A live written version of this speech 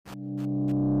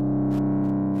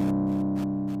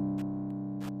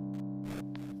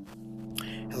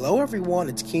Hello, everyone.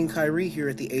 It's King Kyrie here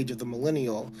at the Age of the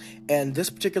Millennial. And this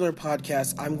particular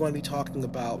podcast, I'm going to be talking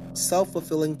about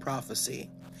self-fulfilling prophecy.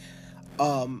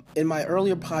 In my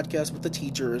earlier podcast with the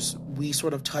teachers, we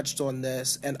sort of touched on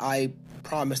this, and I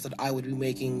promised that I would be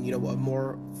making, a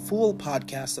more full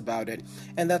podcast about it,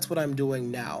 and that's what I'm doing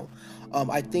now.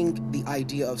 I think the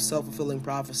idea of self-fulfilling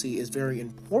prophecy is very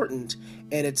important,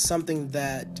 and it's something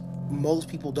that most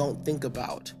people don't think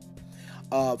about.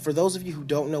 For those of you who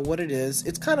don't know what it is,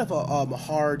 it's kind of a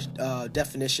hard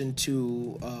definition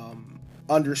to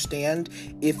understand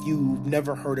if you've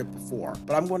never heard it before.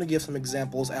 But I'm going to give some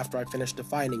examples after I finish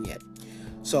defining it.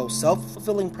 So,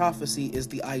 self-fulfilling prophecy is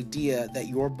the idea that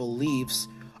your beliefs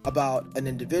about an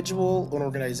individual, an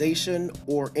organization,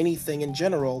 or anything in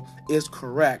general is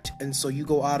correct. And so you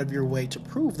go out of your way to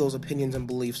prove those opinions and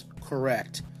beliefs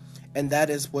correct. And that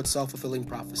is what self-fulfilling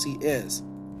prophecy is.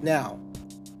 Now,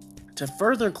 to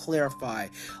further clarify,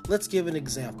 let's give an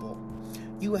example.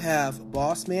 You have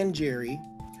Boss Man Jerry,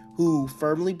 who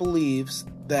firmly believes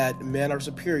that men are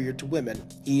superior to women.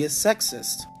 He is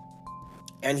sexist.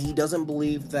 And he doesn't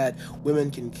believe that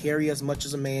women can carry as much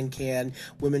as a man can,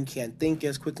 women can't think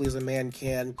as quickly as a man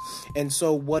can. And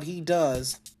so what he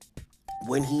does,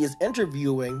 when he is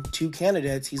interviewing two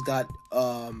candidates, he's got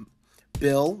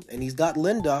Bill and he's got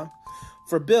Linda.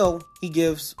 For Bill, he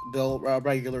gives Bill a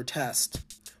regular test.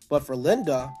 But for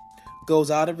Linda,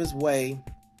 goes out of his way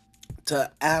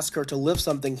to ask her to lift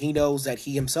something he knows that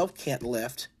he himself can't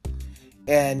lift.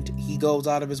 And he goes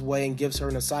out of his way and gives her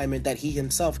an assignment that he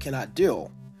himself cannot do.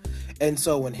 And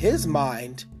so in his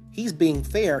mind, he's being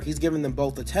fair. He's giving them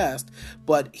both a test.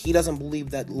 But he doesn't believe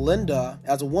that Linda,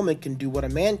 as a woman, can do what a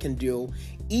man can do,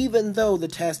 even though the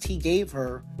test he gave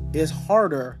her is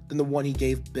harder than the one he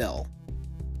gave Bill.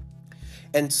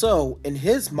 And so, in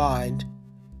his mind,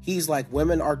 he's like,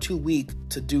 women are too weak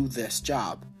to do this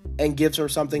job, and gives her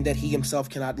something that he himself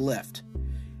cannot lift.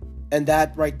 And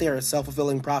that right there is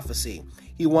self-fulfilling prophecy.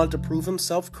 He wanted to prove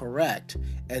himself correct,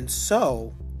 and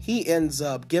so he ends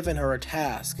up giving her a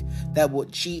task that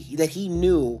he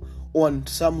knew on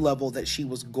some level that she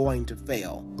was going to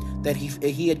fail. That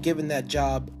he had given that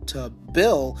job to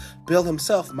Bill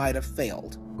himself might have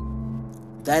failed.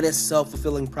 That is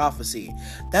self-fulfilling prophecy.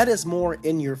 That is more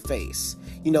in your face.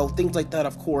 Things like that,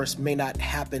 of course, may not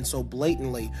happen so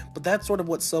blatantly, but that's sort of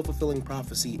what self-fulfilling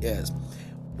prophecy is.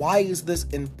 Why is this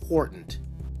important?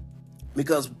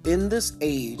 Because in this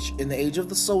age, in the age of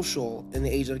the social, in the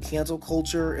age of cancel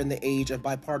culture, in the age of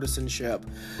bipartisanship,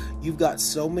 you've got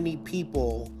so many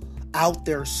people out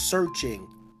there searching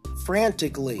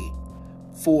frantically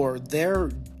for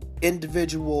their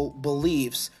individual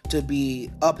beliefs to be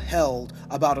upheld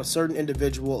about a certain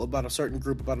individual, about a certain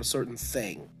group, about a certain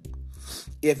thing.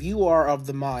 If you are of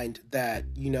the mind that,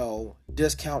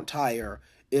 Discount Tire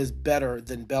is better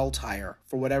than Bell Tire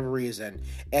for whatever reason,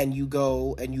 and you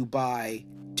go and you buy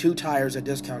 2 tires at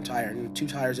Discount Tire and 2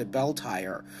 tires at Bell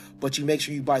Tire, but you make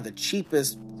sure you buy the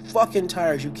cheapest fucking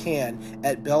tires you can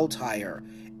at Bell Tire,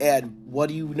 and what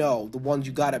do you know? The ones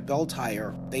you got at Bell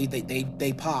Tire,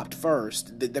 they popped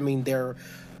first. They're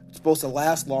supposed to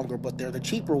last longer, but they're the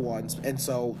cheaper ones, and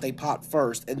so they popped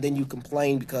first, and then you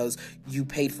complain because you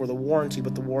paid for the warranty,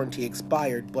 but the warranty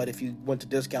expired. But if you went to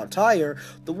Discount Tire,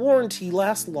 the warranty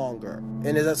lasts longer.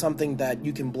 And is that something that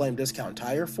you can blame Discount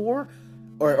Tire for?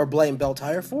 Or blame Bell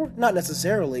Tire for? Not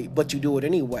necessarily, but you do it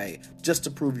anyway, just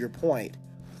to prove your point.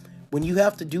 When you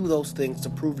have to do those things to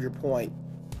prove your point,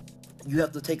 you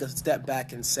have to take a step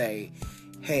back and say,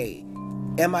 hey,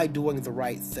 am I doing the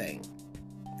right thing?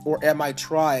 Or am I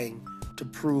trying to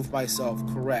prove myself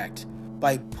correct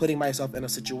by putting myself in a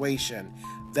situation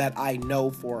that I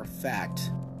know for a fact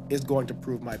is going to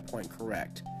prove my point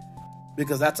correct?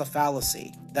 Because that's a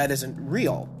fallacy. That isn't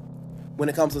real. When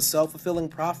it comes to self-fulfilling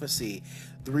prophecy,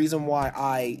 the reason why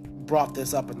I brought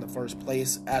this up in the first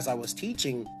place as I was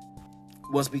teaching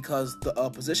was because the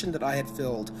position that I had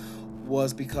filled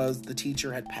was because the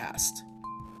teacher had passed.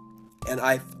 And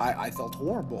I felt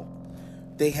horrible.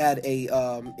 They had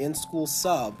a in-school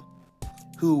sub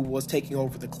who was taking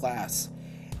over the class,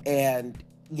 and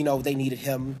they needed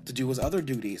him to do his other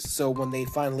duties. So when they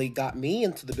finally got me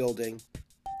into the building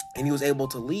and he was able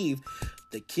to leave,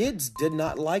 the kids did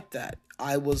not like that.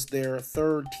 I was their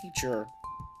third teacher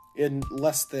in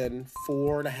less than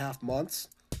 4.5 months,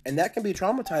 and that can be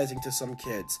traumatizing to some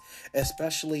kids,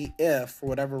 especially if, for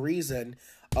whatever reason,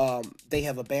 they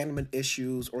have abandonment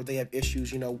issues or they have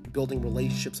issues, building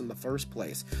relationships in the first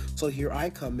place. So here I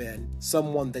come in,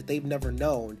 someone that they've never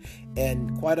known,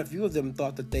 and quite a few of them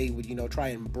thought that they would, try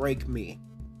and break me.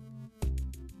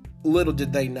 little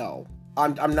did they know.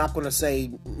 I'm not going to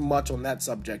say much on that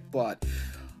subject, but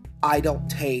I don't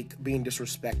take being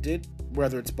disrespected,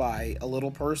 whether it's by a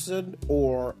little person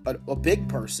or a big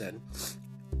person.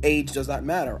 Age does not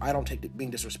matter. I don't take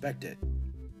being disrespected.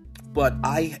 But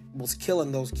I was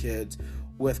killing those kids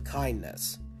with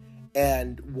kindness.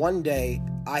 And one day,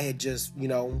 I had just,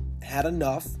 had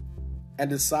enough and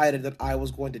decided that I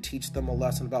was going to teach them a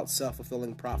lesson about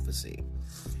self-fulfilling prophecy.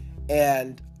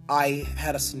 And I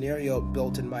had a scenario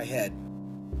built in my head.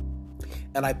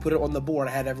 And I put it on the board.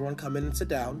 I had everyone come in and sit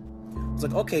down. I was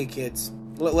like, okay, kids,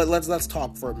 let's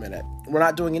talk for a minute. We're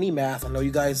not doing any math. I know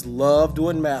you guys love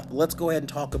doing math, but let's go ahead and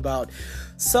talk about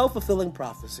self-fulfilling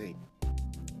prophecy.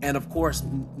 And of course,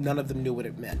 none of them knew what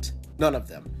it meant. None of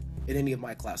them in any of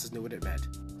my classes knew what it meant.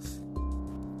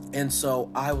 And so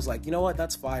I was like, you know what?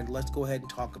 That's fine. Let's go ahead and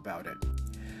talk about it.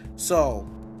 So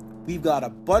we've got a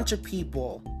bunch of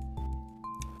people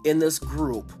in this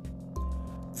group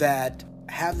that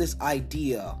have this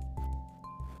idea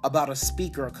about a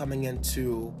speaker coming in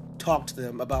to talk to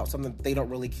them about something they don't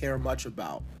really care much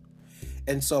about.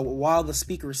 And so while the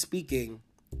speaker is speaking,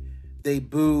 they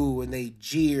boo and they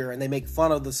jeer and they make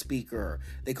fun of the speaker.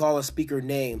 They call the speaker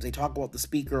names. They talk about the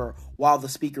speaker while the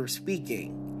speaker is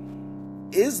speaking.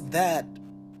 Is that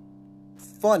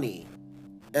funny?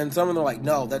 And some of them are like,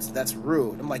 no, that's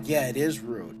rude. I'm like, yeah, it is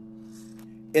rude.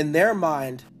 In their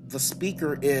mind, the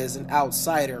speaker is an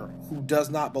outsider who does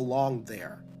not belong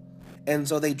there. And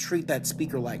so they treat that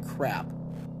speaker like crap.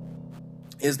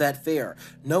 Is that fair?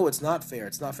 No, it's not fair.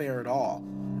 It's not fair at all.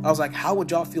 I was like, how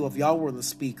would y'all feel if y'all were the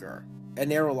speaker? And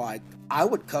they were like, I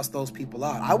would cuss those people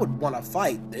out. I would want to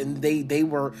fight. And they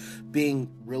were being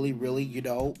really, really,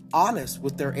 honest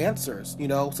with their answers.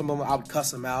 Some of them I would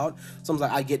cuss them out. Some was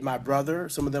like, I get my brother.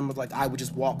 Some of them was like, I would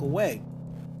just walk away.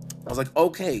 I was like,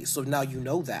 okay, so now you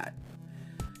know that.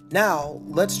 Now,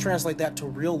 let's translate that to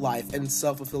real life and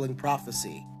self-fulfilling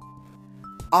prophecy.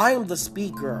 I am the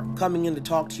speaker coming in to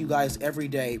talk to you guys every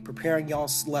day, preparing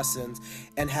y'all's lessons,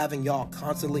 and having y'all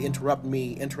constantly interrupt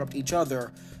me, interrupt each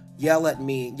other, yell at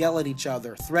me, yell at each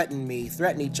other, threaten me,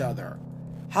 threaten each other.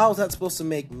 How is that supposed to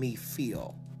make me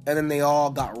feel? And then they all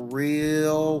got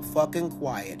real fucking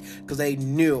quiet because they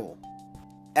knew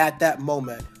at that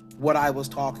moment what I was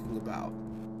talking about.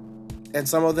 And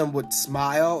some of them would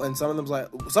smile, and some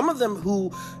of them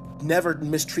who never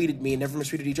mistreated me and never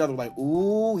mistreated each other were like,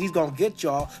 ooh, he's gonna get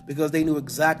y'all, because they knew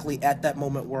exactly at that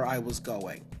moment where I was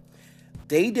going.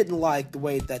 They didn't like the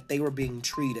way that they were being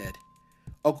treated.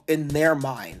 In their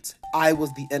minds, I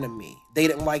was the enemy. They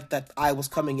didn't like that I was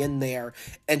coming in there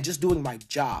and just doing my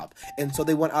job. And so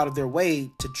they went out of their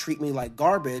way to treat me like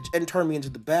garbage and turn me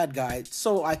into the bad guy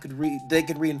so they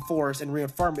could reinforce and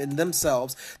reaffirm in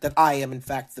themselves that I am in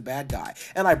fact the bad guy.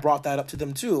 And I brought that up to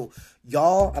them too.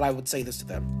 Y'all, and I would say this to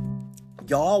them,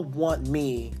 y'all want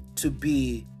me to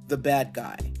be the bad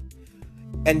guy.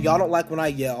 And y'all don't like when I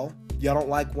yell. Y'all don't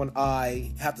like when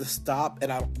I have to stop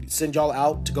and I send y'all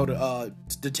out to go to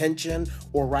detention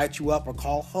or write you up or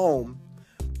call home.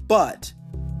 But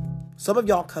some of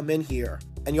y'all come in here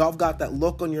and y'all have got that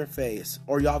look on your face,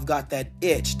 or y'all have got that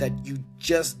itch that you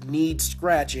just need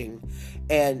scratching,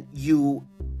 and you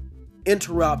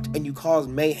interrupt and you cause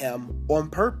mayhem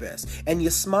on purpose. And you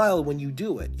smile when you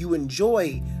do it. You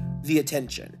enjoy the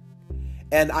attention.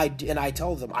 And I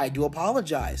tell them, I do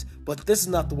apologize, but this is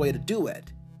not the way to do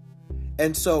it.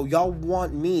 And so y'all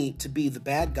want me to be the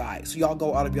bad guy. So y'all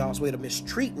go out of y'all's way to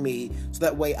mistreat me, so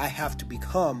that way I have to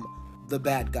become the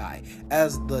bad guy.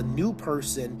 As the new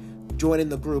person joining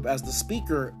the group, as the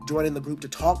speaker joining the group to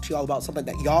talk to y'all about something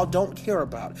that y'all don't care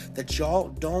about, that y'all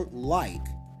don't like,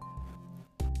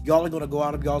 y'all are going to go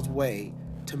out of y'all's way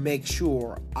to make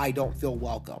sure I don't feel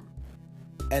welcome.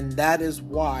 And that is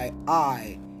why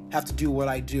I have to do what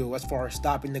I do as far as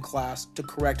stopping the class to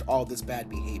correct all this bad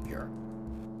behavior.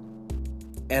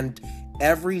 And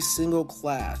every single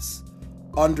class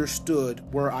understood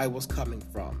where I was coming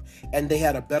from. And they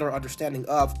had a better understanding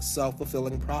of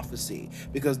self-fulfilling prophecy,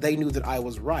 because they knew that I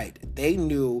was right. They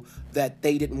knew that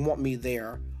they didn't want me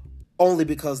there only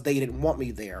because they didn't want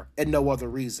me there and no other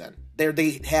reason.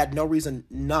 They had no reason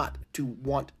not to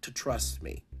want to trust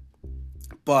me.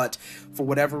 But for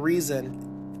whatever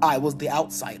reason, I was the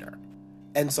outsider.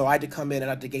 And so I had to come in and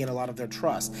I had to gain a lot of their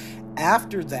trust.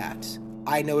 After that,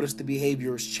 I noticed the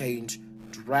behaviors change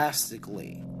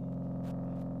drastically.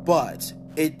 But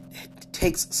it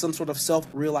takes some sort of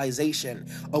self-realization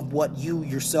of what you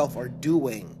yourself are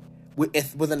doing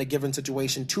within a given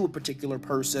situation to a particular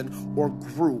person or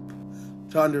group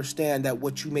to understand that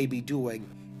what you may be doing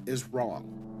is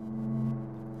wrong.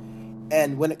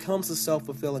 And when it comes to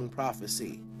self-fulfilling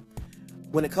prophecy,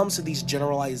 when it comes to these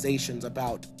generalizations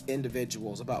about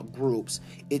individuals, about groups,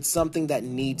 it's something that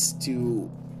needs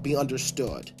to be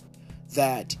understood,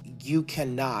 that you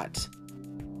cannot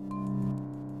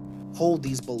hold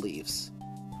these beliefs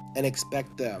and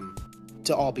expect them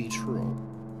to all be true.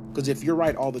 Because if you're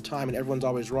right all the time and everyone's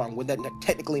always wrong, would that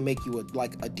technically make you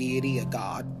a deity, a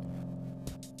god?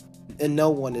 And no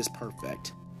one is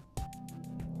perfect.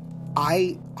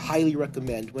 I highly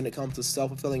recommend, when it comes to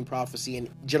self-fulfilling prophecy and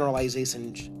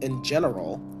generalization in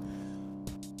general,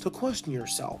 to question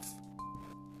yourself.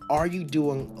 Are you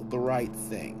doing the right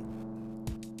thing?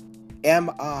 Am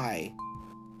I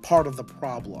part of the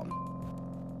problem?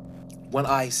 When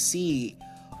I see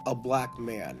a black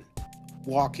man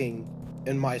walking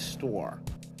in my store,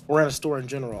 or in a store in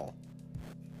general,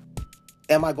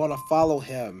 am I going to follow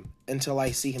him until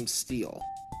I see him steal,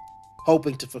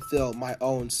 hoping to fulfill my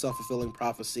own self-fulfilling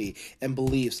prophecy and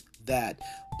beliefs that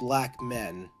black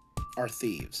men are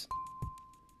thieves?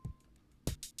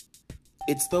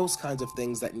 It's those kinds of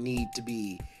things that need to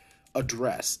be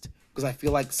addressed, because I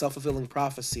feel like self-fulfilling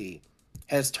prophecy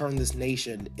has turned this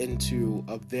nation into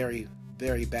a very,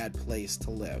 very bad place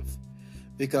to live.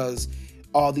 Because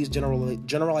all these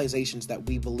generalizations that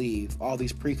we believe, all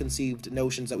these preconceived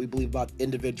notions that we believe about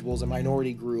individuals and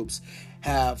minority groups,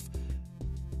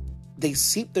 they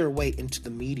seep their way into the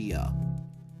media.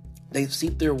 They've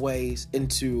seeped their ways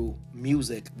into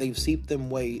music. They've seeped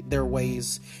their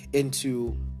ways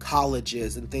into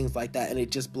colleges and things like that. And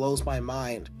it just blows my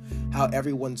mind how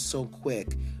everyone's so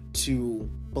quick to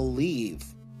believe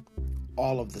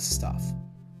all of this stuff.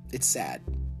 It's sad.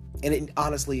 And it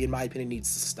honestly, in my opinion,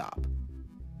 needs to stop.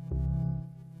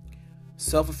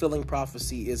 Self-fulfilling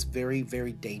prophecy is very,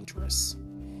 very dangerous.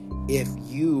 If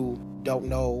you don't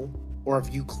know, or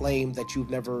if you claim that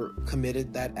you've never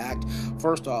committed that act,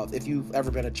 first off, if you've ever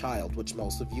been a child, which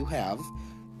most of you have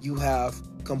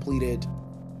completed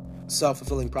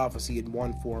self-fulfilling prophecy in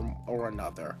one form or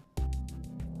another.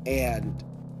 And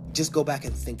just go back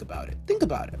and think about it. Think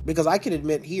about it. Because I can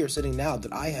admit here, sitting now,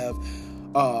 that I have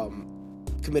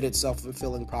committed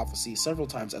self-fulfilling prophecy several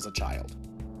times as a child.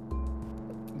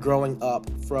 Growing up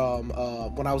from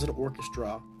when I was in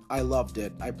orchestra, I loved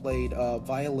it. I played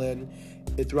violin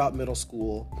throughout middle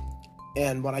school.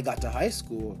 And when I got to high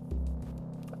school,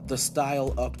 the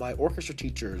style of my orchestra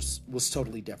teachers was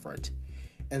totally different.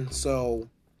 And so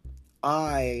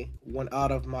I went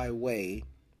out of my way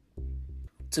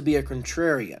to be a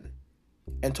contrarian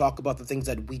and talk about the things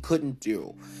that we couldn't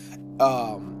do.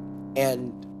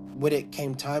 And when it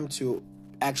came time to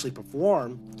actually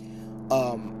perform,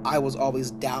 I was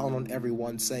always down on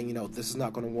everyone, saying, this is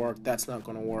not going to work, that's not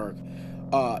going to work.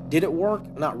 Did it work?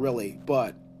 Not really,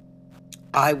 but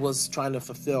I was trying to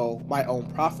fulfill my own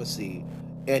prophecy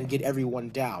and get everyone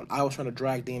down. I was trying to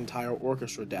drag the entire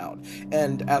orchestra down.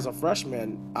 And as a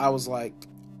freshman, I was like,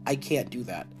 I can't do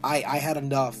that. I had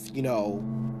enough,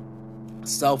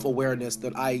 self-awareness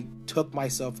that I took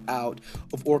myself out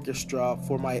of orchestra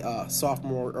for my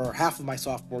sophomore, or half of my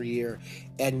sophomore year,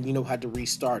 and had to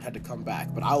restart, had to come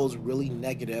back. But I was really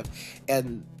negative,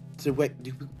 and to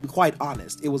be quite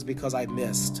honest, it was because I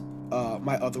missed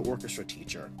my other orchestra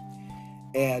teacher.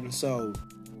 And so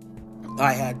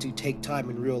I had to take time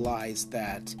and realize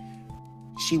that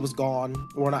she was gone,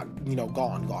 or not,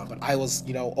 gone, but I was,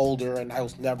 older, and I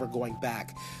was never going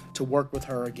back to work with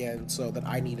her again, so that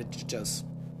I needed to just,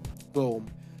 boom,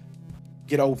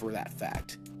 get over that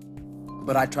fact.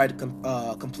 But I tried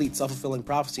to complete self-fulfilling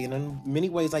prophecy, and in many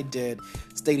ways I did,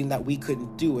 stating that we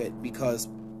couldn't do it because,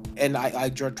 and I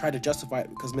tried to justify it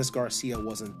because Miss Garcia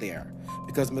wasn't there,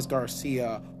 because Miss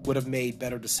Garcia would have made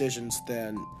better decisions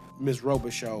than Ms.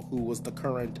 Robichaux, who was the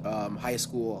current high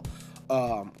school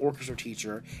orchestra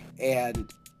teacher, and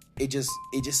it just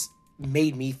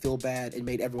made me feel bad, it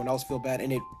made everyone else feel bad,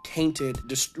 and it tainted,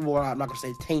 well, I'm not going to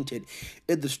say tainted,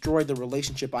 it destroyed the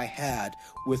relationship I had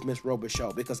with Miss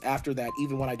Robichaux, because after that,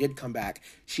 even when I did come back,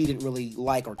 she didn't really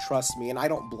like or trust me, and I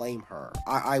don't blame her.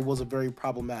 I was a very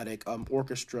problematic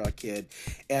orchestra kid,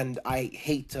 and I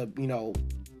hate to,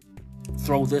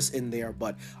 throw this in there,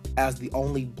 but as the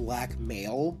only black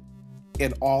male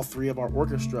in all three of our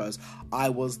orchestras, I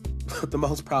was the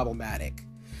most problematic.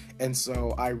 And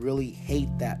so I really hate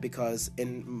that, because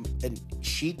and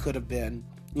she could have been,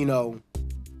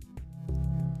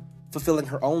 fulfilling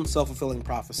her own self-fulfilling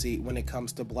prophecy when it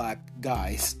comes to black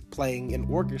guys playing in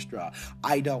orchestra.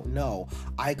 I don't know.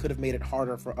 I could have made it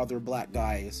harder for other black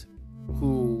guys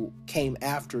who came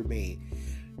after me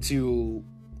to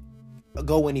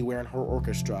go anywhere in her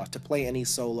orchestra, to play any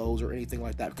solos or anything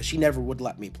like that, because she never would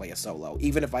let me play a solo,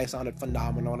 even if I sounded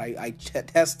phenomenal and I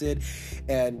tested.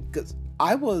 And because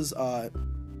I was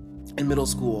in middle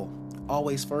school.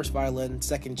 Always first violin,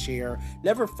 second chair.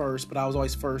 Never first, but I was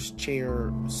always first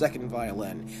chair, second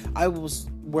violin. I was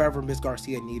wherever Miss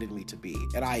Garcia needed me to be,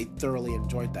 and I thoroughly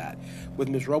enjoyed that. With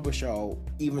Miss Robichaux,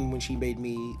 even when she made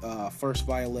me first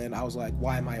violin, I was like,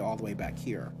 why am I all the way back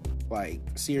here? Like,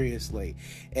 seriously.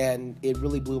 And it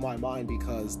really blew my mind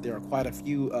because there are quite a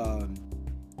few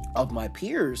of my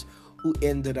peers who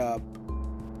ended up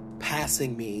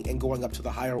passing me and going up to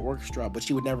the higher orchestra, but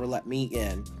she would never let me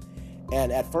in.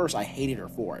 And at first, I hated her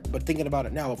for it. But thinking about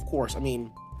it now, of course, I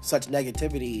mean, such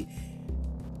negativity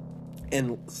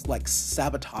and, like,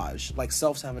 sabotage, like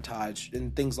self-sabotage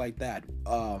and things like that,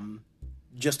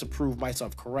 just to prove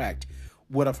myself correct,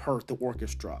 would have hurt the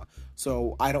orchestra.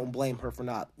 So I don't blame her for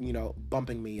not,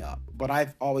 bumping me up. But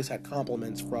I've always had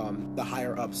compliments from the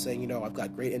higher ups saying, I've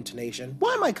got great intonation.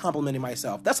 Why am I complimenting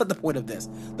myself? That's not the point of this.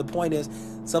 The point is,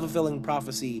 self-fulfilling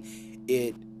prophecy,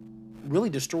 it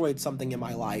really destroyed something in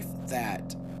my life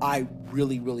that I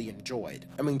really, really enjoyed.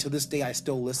 I mean, to this day, I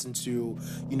still listen to,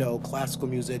 classical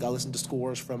music. I listen to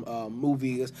scores from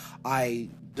movies. I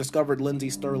discovered Lindsey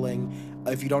Sterling.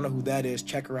 If you don't know who that is,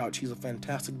 check her out. She's a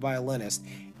fantastic violinist.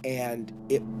 And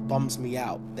it bums me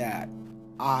out that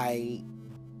I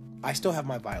still have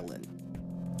my violin.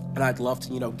 And I'd love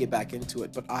to, get back into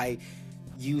it. But I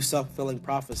use self-fulfilling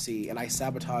prophecy and I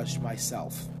sabotaged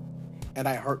myself. And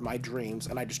I hurt my dreams,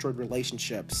 and I destroyed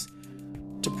relationships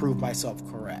to prove myself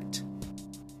correct.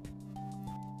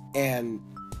 And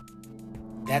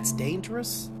that's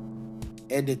dangerous,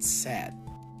 and it's sad.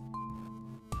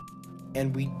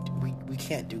 And we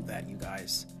can't do that, you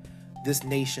guys. This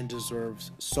nation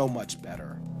deserves so much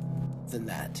better than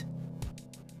that.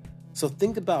 So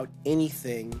think about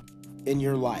anything in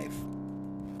your life.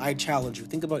 I challenge you,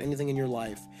 think about anything in your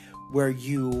life where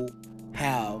you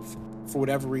have, for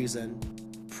whatever reason,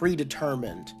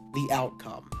 predetermined the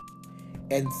outcome,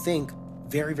 and think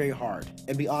very, very hard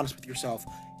and be honest with yourself.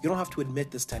 You don't have to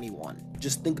admit this to anyone.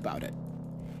 Just think about it.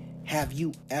 Have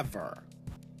you ever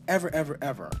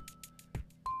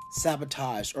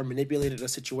sabotaged or manipulated a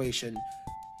situation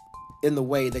in the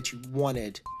way that you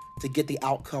wanted to get the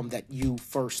outcome that you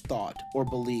first thought or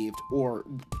believed or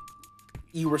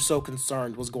you were so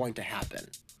concerned was going to happen?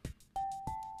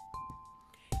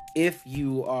 If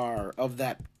you are of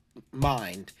that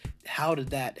mind, how did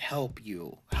that help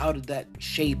you? How did that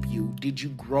shape you? Did you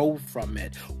grow from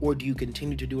it? Or do you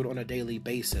continue to do it on a daily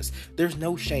basis? There's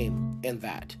no shame in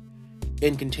that,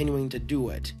 in continuing to do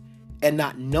it and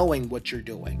not knowing what you're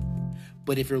doing.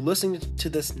 But if you're listening to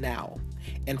this now,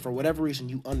 and for whatever reason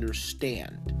you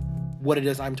understand what it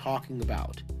is I'm talking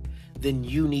about, then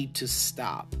you need to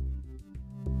stop.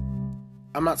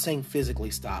 I'm not saying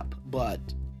physically stop, but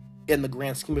in the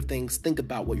grand scheme of things, think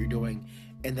about what you're doing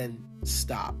and then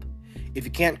stop. If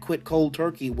you can't quit cold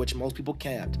turkey, which most people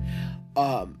can't,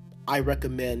 I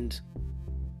recommend,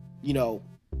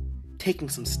 taking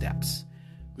some steps,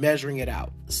 measuring it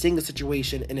out, seeing the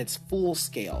situation in its full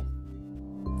scale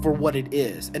for what it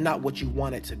is and not what you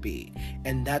want it to be.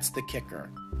 And that's the kicker.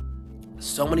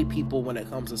 So many people, when it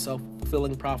comes to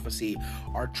self-fulfilling prophecy,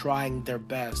 are trying their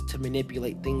best to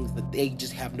manipulate things that they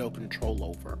just have no control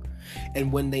over.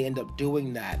 And when they end up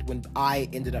doing that, when I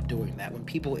ended up doing that, when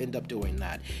people end up doing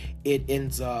that, it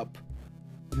ends up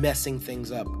messing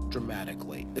things up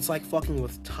dramatically. It's like fucking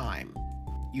with time.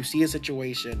 You see a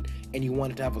situation and you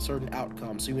want it to have a certain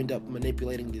outcome, so you end up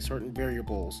manipulating these certain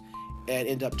variables and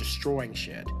end up destroying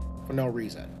shit for no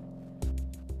reason.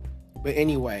 But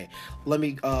anyway, let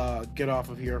me get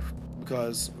off of here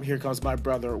because here comes my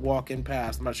brother walking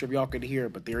past. I'm not sure if y'all could hear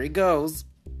it, but there he goes.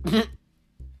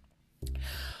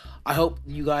 I hope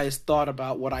you guys thought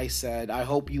about what I said. I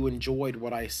hope you enjoyed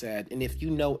what I said. And if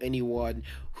you know anyone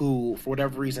who, for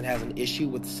whatever reason, has an issue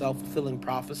with self-fulfilling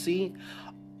prophecy,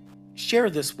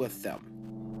 share this with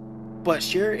them. But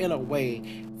share it in a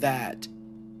way that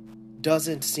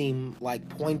doesn't seem like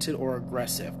pointed or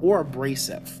aggressive or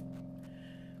abrasive.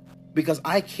 Because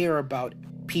I care about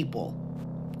people.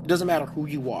 It doesn't matter who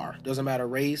you are. It doesn't matter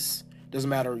race. It doesn't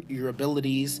matter your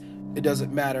abilities. It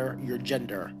doesn't matter your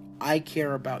gender. I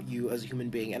care about you as a human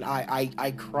being. And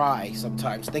I cry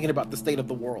sometimes thinking about the state of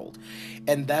the world.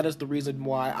 And that is the reason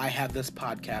why I have this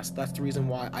podcast. That's the reason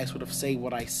why I sort of say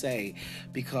what I say.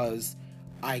 Because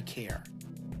I care.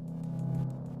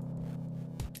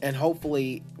 And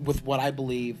hopefully, with what I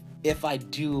believe, if I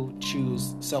do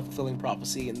choose self-fulfilling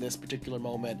prophecy in this particular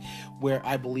moment, where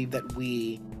I believe that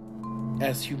we,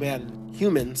 as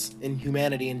humans in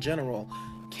humanity in general,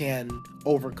 can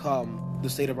overcome the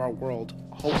state of our world,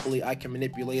 hopefully I can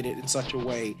manipulate it in such a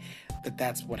way that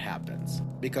that's what happens.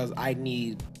 Because I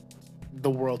need the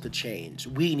world to change.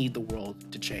 We need the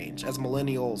world to change. As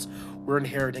millennials, we're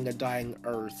inheriting a dying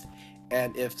earth.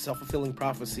 And if self-fulfilling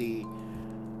prophecy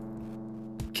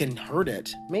can hurt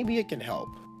it, maybe it can help.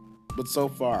 But so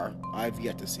far, I've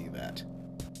yet to see that.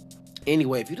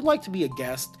 Anyway, if you'd like to be a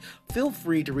guest, feel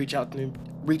free to reach out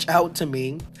to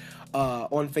me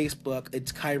on Facebook.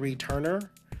 It's Kyrie Turner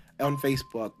on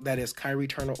Facebook. That is Kyrie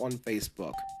Turner on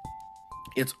Facebook.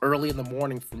 It's early in the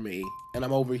morning for me, and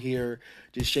I'm over here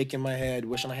just shaking my head,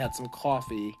 wishing I had some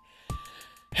coffee,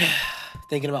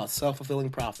 thinking about self-fulfilling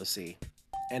prophecy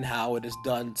and how it has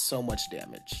done so much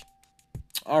damage.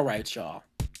 All right, y'all.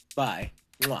 Bye.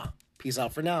 Mwah. Peace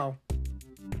out for now.